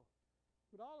you to know.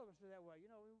 But all of us are that way.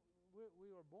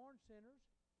 We are born sinners.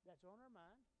 That's on our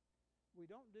mind. We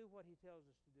don't do what He tells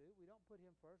us to do. We don't put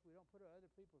Him first. We don't put our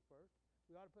other people first.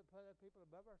 We ought to put other people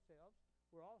above ourselves.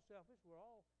 We're all selfish. We're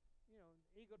all,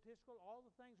 egotistical. All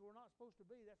the things we're not supposed to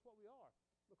be, that's what we are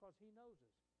because He knows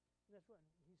us. And that's what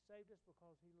He saved us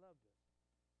because He loved us.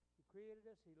 He created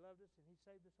us, He loved us, and He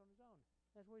saved us on His own.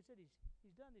 That's what He said.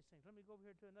 He's done these things. Let me go over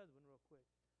here to another one real quick.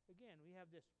 Again, we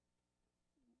have this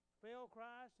fail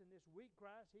Christ and this weak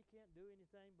Christ. He can't do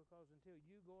anything because until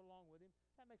you go along with Him,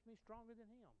 that makes me stronger than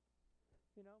Him.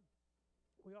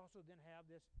 We also then have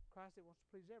this Christ that wants to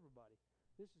please everybody.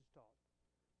 This is taught.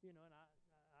 And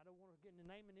I don't want to get into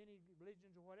naming any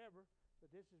religions or whatever, but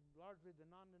this is largely the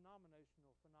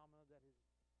non-denominational phenomena that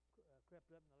has crept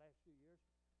up in the last few years.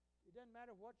 It doesn't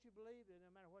matter what you believe. It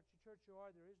doesn't matter what your church you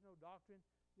are. There is no doctrine.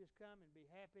 Just come and be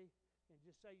happy and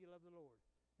just say you love the Lord.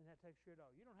 And that takes care of it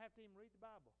all. You don't have to even read the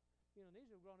Bible. You know,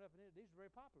 these have grown up in it. These are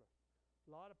very popular.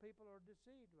 A lot of people are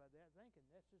deceived by that, thinking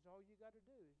that's just all you got to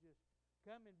do is just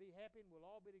come and be happy, and we'll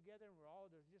all be together, and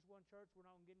there's just one church. We're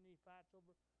not going to get any fights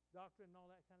over doctrine and all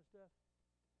that kind of stuff.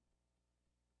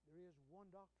 There is one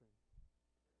doctrine.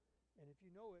 And if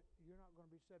you know it, you're not going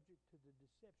to be subject to the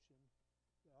deception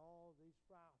that all these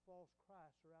false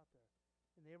Christs are out there.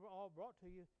 And they were all brought to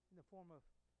you in the form of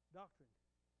doctrine.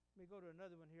 Let me go to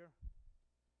another one here,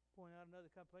 point out another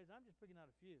couple places. I'm just picking out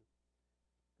a few.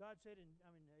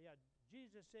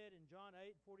 Jesus said in John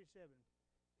 8:47,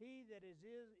 he that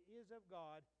is of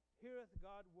God heareth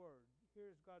God's word.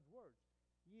 Hears God's words.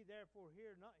 Ye therefore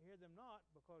hear them not,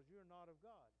 because you're not of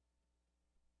God.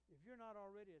 If you're not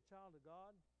already a child of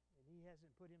God, and he hasn't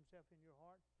put himself in your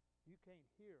heart, you can't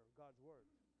hear God's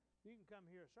words. You can come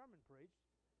hear a sermon preached,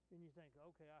 and you think,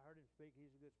 okay, I heard him speak,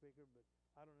 he's a good speaker, but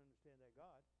I don't understand that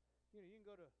God. You know, you can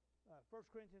go to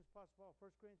 1 Corinthians, Apostle Paul, 1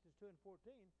 Corinthians 2 and 14,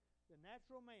 the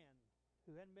natural man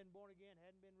who hadn't been born again,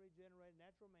 hadn't been regenerated,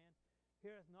 natural man,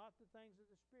 heareth not the things of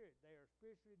the Spirit. They are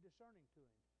spiritually discerning to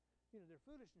him. You know, they're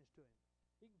foolishness to him.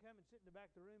 He can come and sit in the back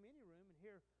of the room, any room, and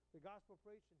hear the gospel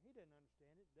preached, and he doesn't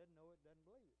understand it, doesn't know it, doesn't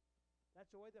believe it.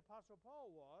 That's the way the Apostle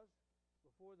Paul was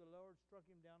before the Lord struck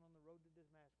him down on the road to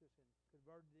Damascus and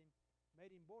converted him,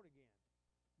 made him born again.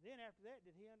 Then after that,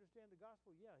 did he understand the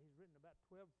gospel? Yeah, he's written about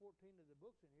 12, 14 of the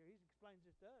books in here. He explains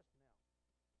this to us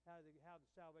now, how the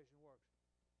salvation works.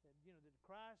 And, you know, that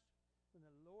Christ, when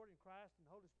the Lord and Christ and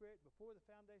the Holy Spirit, before the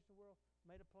foundation of the world,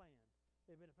 made a plan.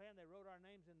 They've been a plan. They wrote our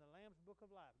names in the Lamb's Book of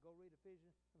Life. Go read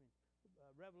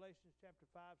Revelations chapter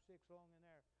 5, 6, along in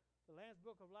there. The Lamb's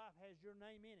Book of Life has your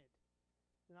name in it.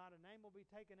 Not a name will be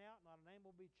taken out. Not a name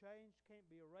will be changed. Can't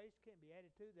be erased. Can't be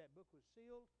added to. That book was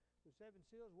sealed. The 7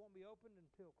 seals won't be opened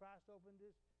until Christ opened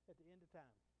it at the end of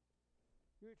time.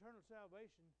 Your eternal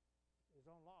salvation is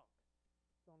on lock.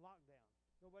 It's on lockdown.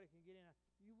 Nobody can get in.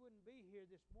 You wouldn't be here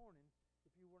this morning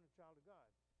if you weren't a child of God.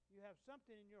 You have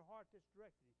something in your heart that's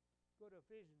directed you. Go to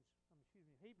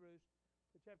Hebrews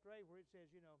chapter 8, where it says,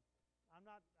 you know, I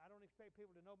don't expect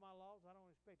people to know my laws. I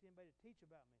don't expect anybody to teach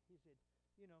about me. He said,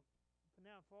 you know, from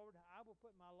now forward, I will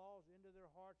put my laws into their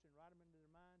hearts and write them into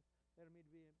their mind. They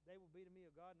will be to me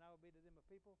a God, and I will be to them a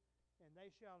people. And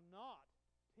they shall not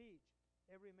teach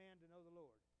every man to know the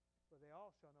Lord, for they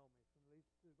all shall know me, from the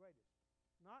least to the greatest.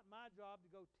 Not my job to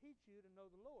go teach you to know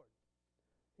the Lord.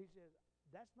 He says,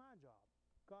 that's my job.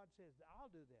 God says,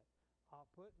 I'll do that. I'll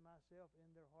put myself in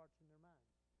their hearts and their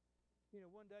minds. You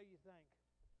know, one day you think,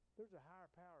 there's a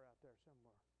higher power out there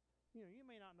somewhere. You know, you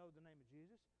may not know the name of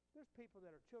Jesus. There's people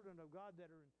that are children of God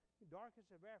that are in the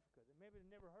darkest of Africa that maybe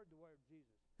have never heard the word of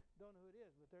Jesus. Don't know who it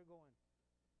is, but they're going,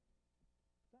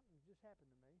 something just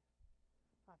happened to me.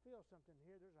 I feel something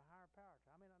here. There's a higher power.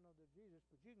 I may not know the Jesus,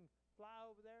 but you can fly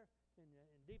over there in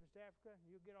deepest Africa, and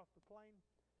you'll get off the plane,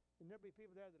 and there'll be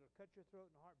people there that'll cut your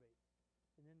throat in a heartbeat.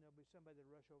 And then there'll be somebody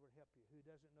that'll rush over and help you who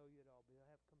doesn't know you at all, but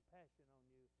they'll have compassion on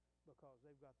you because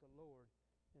they've got the Lord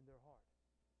in their heart.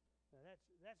 Now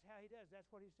that's how he does. That's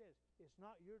what he says. It's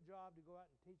not your job to go out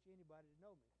and teach anybody to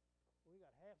know me. We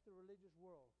got half the religious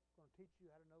world going to teach you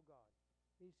how to know God.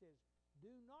 He says,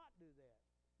 do not do that.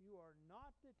 You are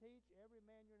not to teach every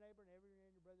man your neighbor and every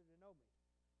man your brother to know me.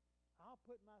 I'll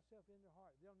put myself in their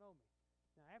heart. They'll know me.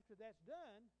 Now, after that's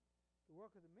done, the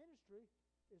work of the ministry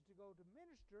is to go to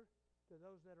minister to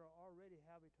those that are already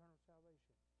have eternal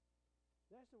salvation.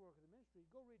 That's the work of the ministry.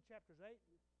 Go read chapters 8,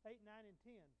 9, and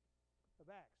 10 of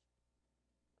Acts.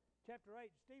 Chapter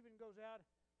 8, Stephen goes out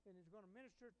and is going to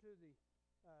minister to the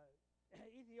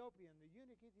Ethiopian, the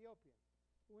eunuch Ethiopian.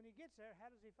 When he gets there, how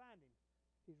does he find him?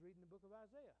 He's reading the book of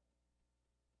Isaiah.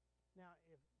 Now,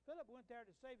 if Philip went there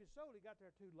to save his soul, he got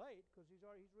there too late because he's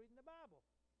reading the Bible.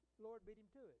 The Lord beat him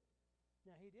to it.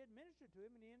 Now, he did minister to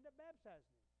him, and he ended up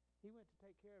baptizing him. He went to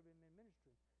take care of him in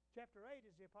ministry. Chapter 8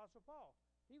 is the Apostle Paul.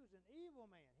 He was an evil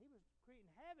man. He was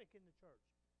creating havoc in the church,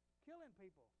 killing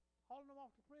people, hauling them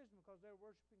off to prison because they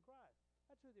were worshiping Christ.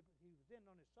 That's who he was then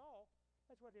known as Saul.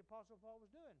 That's what the Apostle Paul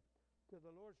was doing till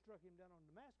the Lord struck him down on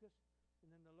Damascus, and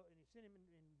then he sent him and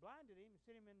blinded him and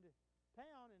sent him into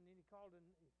town, and then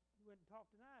he went and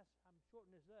talked to Ananias. I'm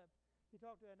shortening this up. He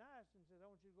talked to Ananias and said, I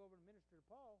want you to go over and minister to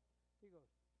Paul. He goes,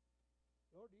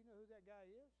 Lord, do you know who that guy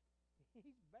is?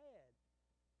 He's bad.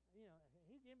 You know,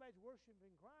 anybody's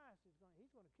worshiping Christ, he's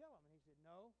going to kill him. And he said,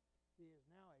 no, he is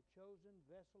now a chosen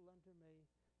vessel unto me.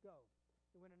 Go.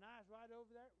 And when Ananias got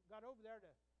over there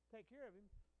to take care of him,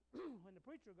 when the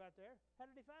preacher got there, how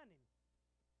did he find him?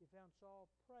 He found Saul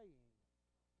praying.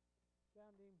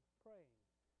 found him praying.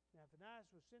 Now, if Ananias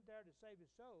was sent there to save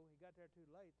his soul, he got there too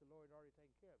late. The Lord had already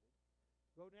taken care of it.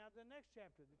 Go now to the next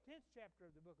chapter, the 10th chapter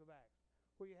of the book of Acts,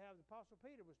 where you have the Apostle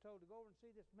Peter was told to go over and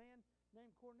see this man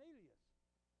named Cornelius.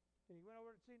 And he went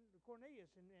over to see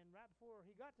Cornelius, and right before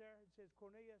he got there, it says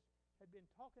Cornelius had been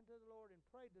talking to the Lord and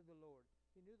prayed to the Lord.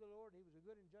 He knew the Lord. He was a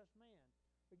good and just man.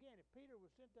 Again, if Peter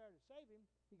was sent there to save him,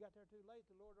 he got there too late.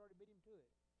 The Lord already beat him to it.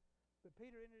 But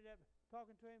Peter ended up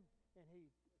talking to him, and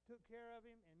he took care of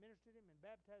him and ministered him and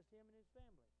baptized him and his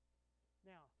family.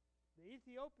 Now, the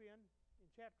Ethiopian in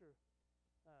chapter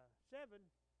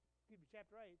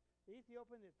chapter 8, the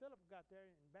Ethiopian that Philip got there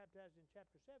and baptized in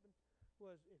chapter 7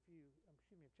 was,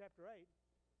 chapter 8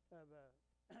 of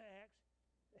Acts,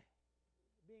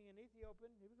 being an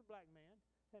Ethiopian, he was a black man.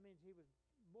 That means he was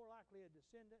more likely a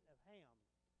descendant of Ham.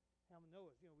 Ham and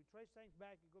Noah. We trace things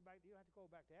back. You don't have to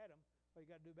go back to Adam. All you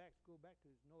got to do is go back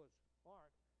to Noah's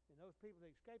ark. And those people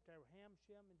that escaped there were Ham,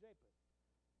 Shem, and Japheth.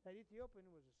 That Ethiopian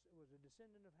was a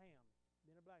descendant of Ham,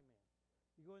 being a black man.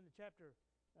 You go into chapter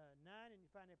 9 and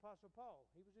you find the Apostle Paul.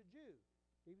 He was a Jew.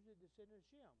 He was a descendant of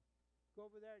Shem. Go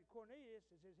over there at Cornelius.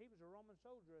 It says he was a Roman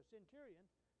soldier, a centurion.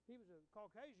 He was a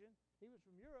Caucasian. He was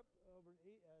from Europe, over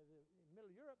in the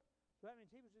middle of Europe. So that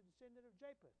means he was a descendant of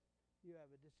Japheth. You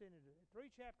have a descendant of 3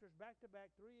 chapters back to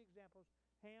back, 3 examples,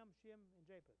 Ham, Shem, and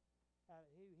Japheth.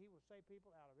 He will save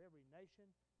people out of every nation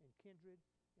and kindred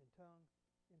and tongue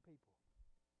and people.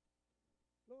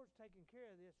 Lord's taking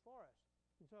care of this for us.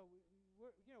 And so,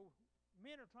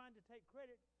 men are trying to take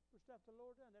credit for stuff the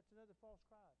Lord done. That's another false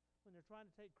cry. When they're trying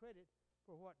to take credit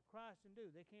for what Christ can do.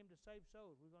 They came to save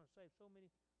souls. We're going to save so many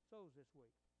souls this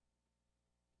week.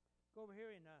 Go over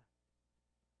here in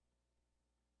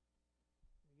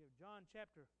John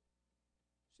chapter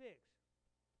 6.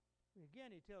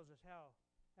 Again, he tells us how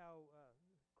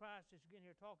Christ is again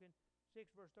here talking,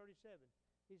 6 verse 37.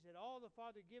 He said, all the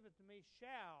Father giveth to me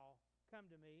shall come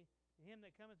to me, and him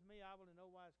that cometh to me I will in no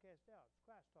wise cast out. It's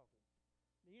Christ talking.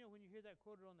 Now, when you hear that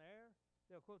quoted on the air,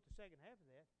 they'll quote the second half of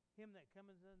that. Him that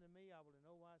cometh unto me I will in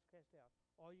no wise cast out.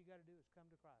 All you got to do is come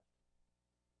to Christ.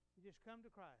 You just come to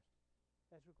Christ.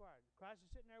 That's required. Christ is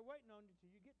sitting there waiting on you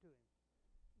until you get to him.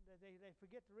 They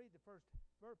forget to read the first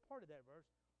part of that verse.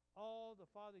 All the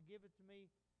Father giveth to me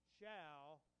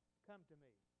shall come to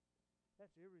me.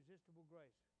 That's irresistible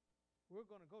grace. We're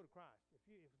going to go to Christ. If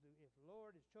the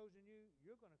Lord has chosen you,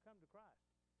 you're going to come to Christ.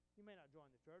 You may not join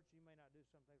the church. You may not do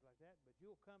some things like that, but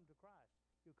you'll come to Christ.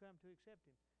 You'll come to accept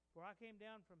him. For I came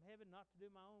down from heaven not to do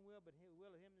my own will, but the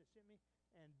will of him that sent me.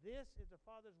 And this is the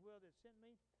Father's will that sent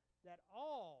me, that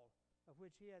all of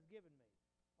which he hath given me,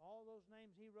 all those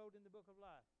names he wrote in the book of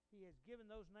life, he has given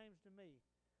those names to me.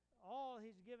 All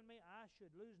he's given me, I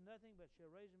should lose nothing, but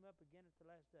shall raise him up again at the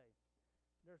last day.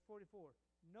 Verse 44.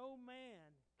 No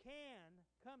man can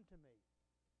come to me.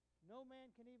 No man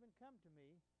can even come to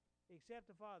me except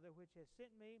the Father which has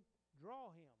sent me draw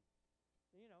him.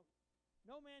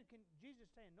 No man can, Jesus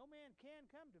saying, no man can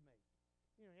come to me.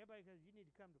 Everybody goes, you need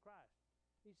to come to Christ.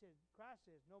 He said, Christ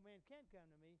says, no man can come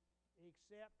to me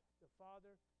except the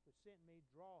Father which sent me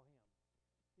draw him.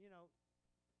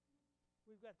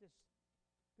 We've got this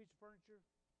piece of furniture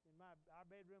in our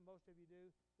bedroom, most of you do.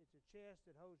 It's a chest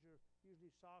that holds your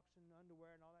usually socks and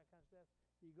underwear and all that kind of stuff.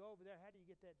 You go over there, how do you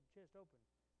get that chest open?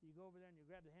 You go over there and you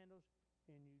grab the handles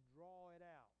and you draw it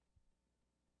out.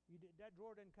 That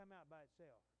drawer doesn't come out by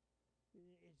itself.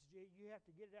 You have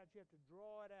to get it out. You have to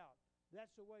draw it out.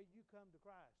 That's the way you come to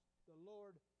Christ. The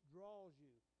Lord draws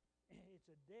you.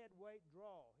 It's a dead weight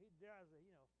draw. He drives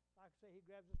like I say, he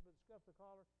grabs us by the scuff of the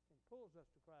collar and pulls us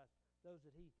to Christ, those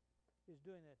that he is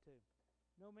doing that to.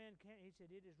 No man can, he said,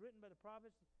 it is written by the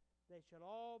prophets, they shall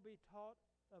all be taught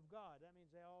of God. That means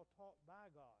they all taught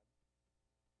by God.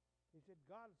 He said,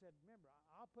 God said, remember,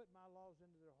 I'll put my laws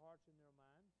into their hearts and their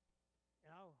minds,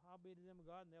 and I'll be to them a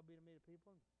God, and they'll be to me a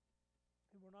people.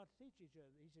 And we're not to teach each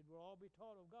other. He said, we'll all be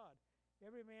taught of God.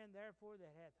 Every man, therefore,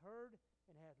 that hath heard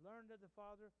and hath learned of the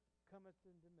Father cometh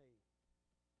unto me.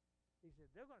 He said,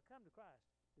 they're going to come to Christ.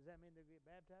 Does that mean they're going to get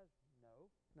baptized?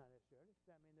 No, not necessarily. Does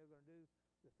that mean they're going to do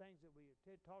the things that we are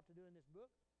taught to do in this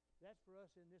book? That's for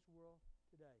us in this world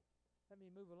today. Let me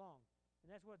move along. And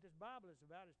that's what this Bible is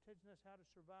about, is teaching us how to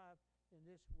survive in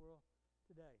this world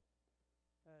today.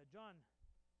 John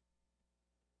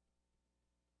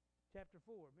chapter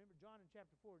 4. Remember John in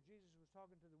chapter 4, Jesus was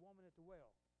talking to the woman at the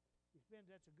well.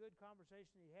 That's a good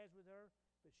conversation he has with her,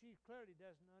 but she clearly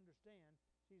doesn't understand.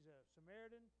 She's a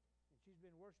Samaritan, and she's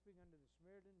been worshiping under the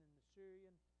Samaritan and the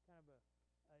Syrian, kind of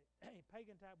a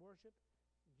pagan type worship.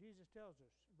 And Jesus tells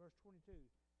us, verse 22,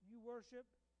 you worship,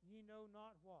 ye know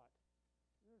not what.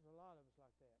 There's a lot of us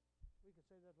like that. we could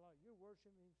say that a lot. You're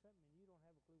worshiping something and you don't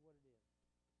have a clue what it is.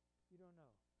 You don't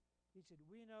know. He said,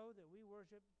 we know that we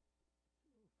worship,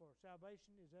 for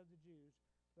salvation is of the Jews,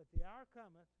 but the hour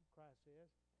cometh, Christ says,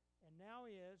 and now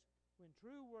is, when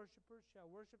true worshipers shall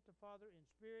worship the Father in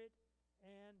spirit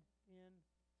and in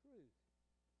truth.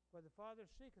 For the Father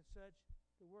seeketh such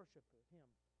to worship Him.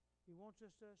 He wants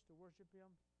us to worship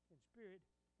Him in spirit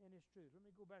and in truth. Let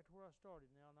me go back to where I started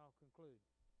now, and I'll conclude.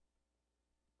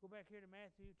 Go back here to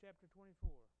Matthew chapter 24.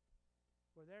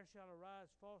 For there shall arise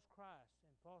false Christs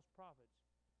and false prophets,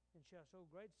 and shall show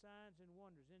great signs and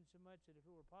wonders, insomuch that if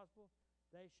it were possible,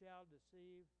 they shall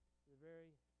deceive the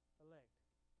very elect.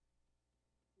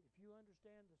 If you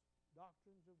understand the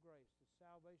doctrines of grace, the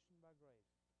salvation by grace,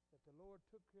 that the Lord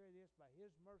took care of this by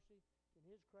His mercy and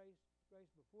His grace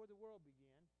before the world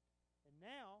began, and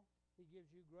now He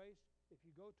gives you grace if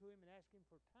you go to Him and ask Him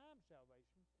for time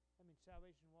salvation. I mean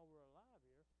salvation while we're alive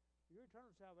here. Your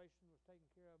eternal salvation was taken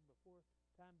care of before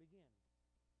time began.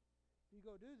 If you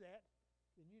go do that,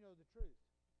 then you know the truth,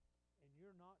 and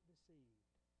you're not deceived.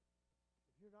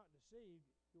 If you're not deceived,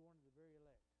 you're one of the very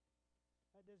elect.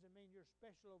 That doesn't mean you're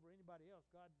special over anybody else.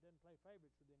 God doesn't play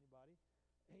favorites with anybody.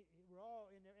 We're all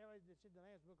in there. Everybody that's in the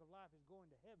Lamb's Book of Life is going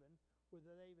to heaven,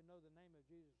 whether they even know the name of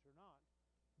Jesus or not.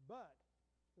 But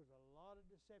there's a lot of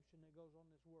deception that goes on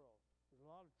in this world. There's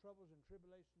a lot of troubles and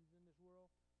tribulations in this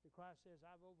world. And Christ says,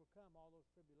 I've overcome all those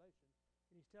tribulations.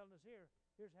 And He's telling us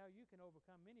here's how you can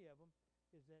overcome many of them,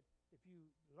 is that if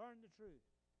you learn the truth,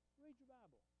 read your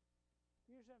Bible.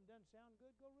 If you hear something doesn't sound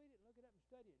good, go read it, look it up and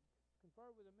study it.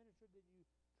 Confer with a minister that you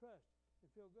trust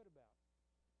and feel good about.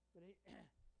 But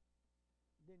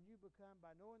then you become,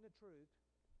 by knowing the truth,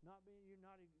 you're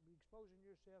not exposing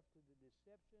yourself to the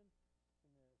deception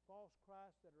and the false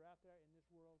Christs that are out there in this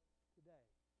world today,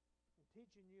 and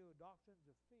teaching you doctrines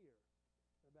of fear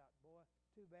about, boy,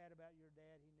 too bad about your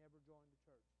dad, he never joined the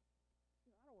church.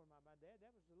 I don't worry about my dad.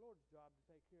 That was the Lord's job to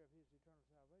take care of his eternal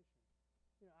salvation.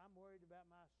 I'm worried about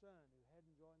my son who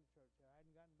hadn't joined the church, or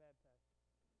hadn't gotten baptized.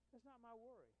 That's not my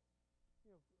worry.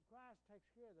 Christ takes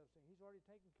care of those things. He's already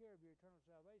taken care of your eternal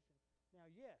salvation. Now,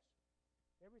 yes,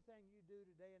 everything you do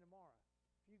today and tomorrow,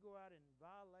 if you go out and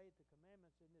violate the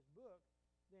commandments in this book,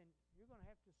 then you're going to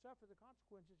have to suffer the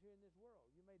consequences here in this world.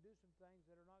 You may do some things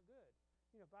that are not good.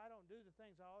 If I don't do the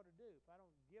things I ought to do, if I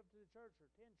don't give to the church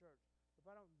or attend church, if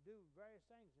I don't do various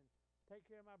things and take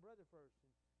care of my brother first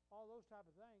and all those type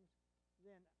of things,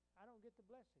 then I don't get the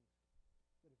blessings.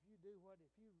 But if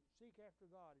you seek after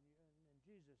God and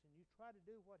Jesus, and you try to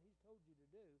do what He's told you to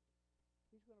do,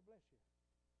 He's going to bless you.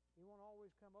 He won't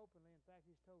always come openly. In fact,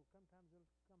 He's told sometimes it'll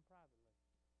come privately.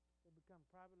 It'll become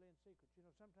privately in secret.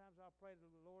 Sometimes I'll pray to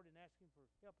the Lord and ask Him for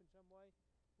help in some way.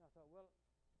 And I thought, well,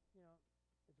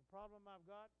 it's a problem I've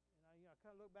got. And I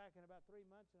kind of look back in about 3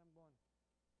 months, and I'm going,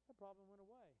 that problem went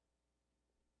away.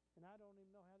 And I don't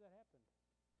even know how that happened.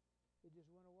 It just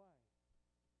went away.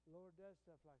 The Lord does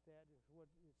stuff like that.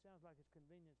 It sounds like it's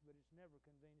convenience, but it's never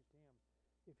convenience to Him.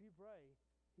 If you pray,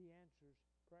 He answers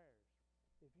prayers.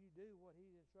 If you do what He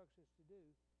instructs us to do,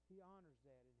 He honors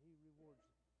that, and He rewards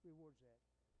that.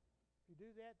 If you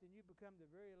do that, then you become the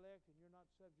very elect, and you're not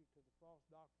subject to the false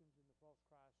doctrines and the false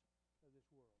Christs of this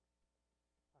world.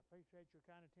 I appreciate your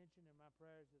kind attention, and my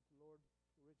prayer is that the Lord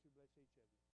will richly bless each of you.